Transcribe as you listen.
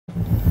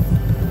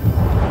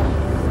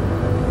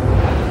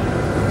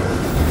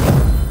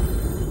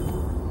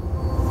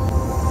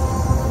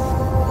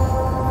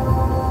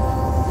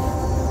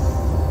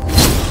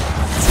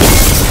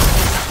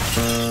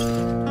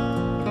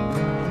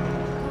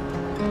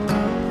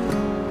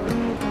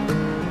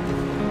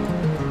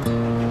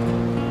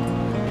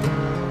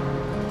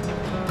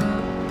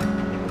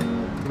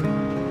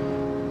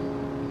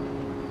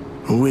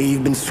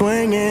We've been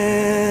swinging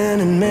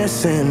and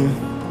missing.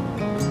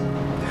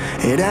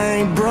 It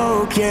ain't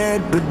broke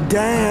yet, but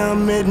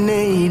damn, it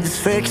needs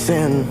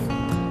fixing.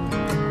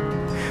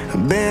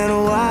 Been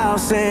a while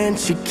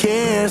since you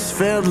kissed,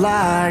 felt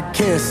like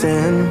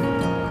kissing.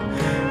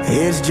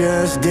 It's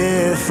just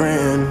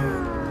different.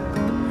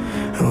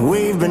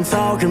 We've been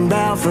talking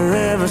about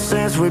forever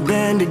since we've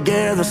been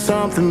together.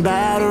 Something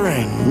about her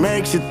ain't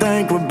makes you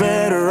think we're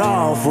better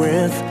off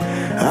with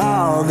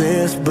all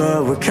this,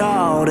 but we're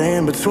caught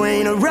in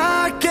between a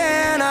rock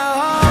and a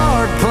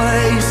hard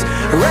place.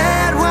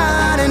 Red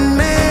wine and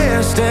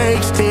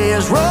mistakes,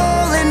 tears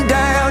rolling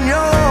down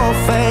your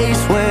face.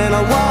 When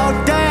I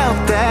walked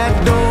out that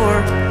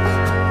door,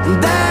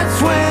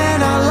 that's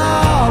when I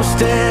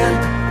lost it.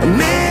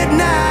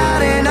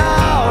 Midnight in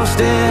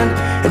Austin,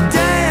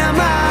 damn,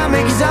 I'm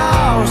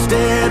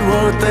exhausted.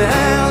 What the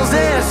hell's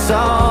this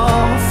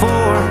all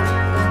for?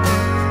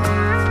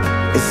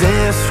 Is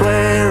this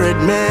where it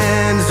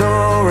mends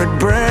or it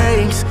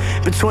breaks?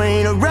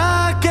 Between a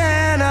rock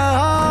and a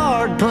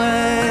hard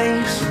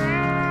place.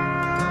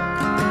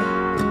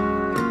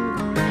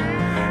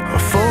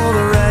 For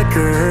the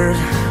record,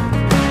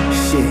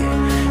 shit,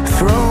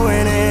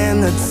 throwing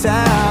in the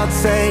towel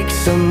takes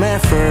some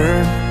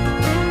effort.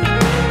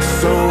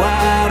 So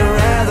I'd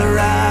rather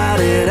ride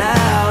it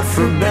out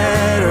for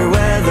better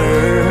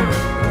weather.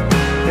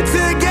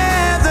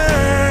 Together,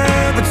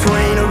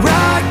 between a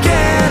rock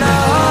and a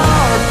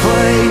hard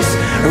place.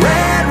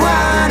 Red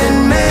wine and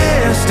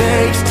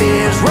mistakes,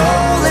 tears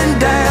rolling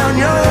down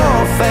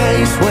your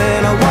face.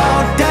 When I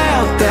walked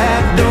out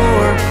that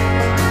door,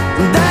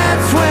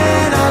 that's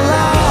when I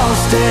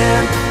lost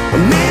it.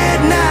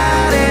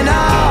 Midnight in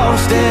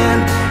Austin,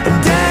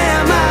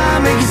 damn,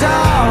 I'm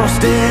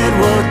exhausted.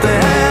 What the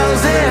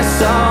hell's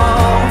this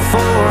all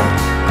for?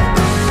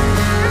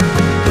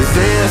 Is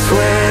this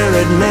where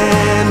it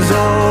mends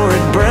or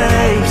it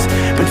breaks?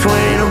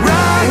 Between a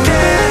rock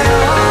and a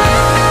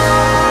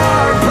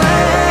hard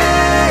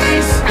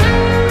place.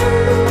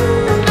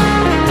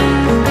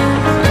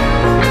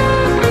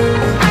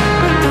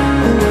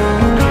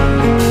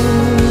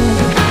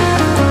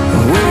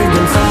 We've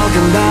been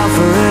talking about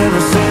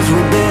forever since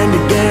we've been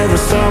together.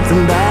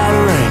 Something about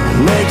her ain't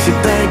makes you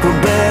think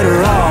we're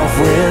better off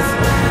with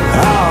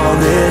all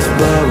this,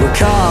 but we're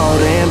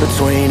caught in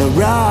between a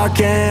rock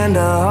and a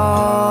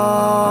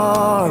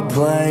hard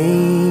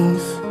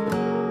place.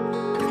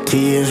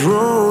 Tears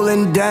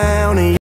rolling down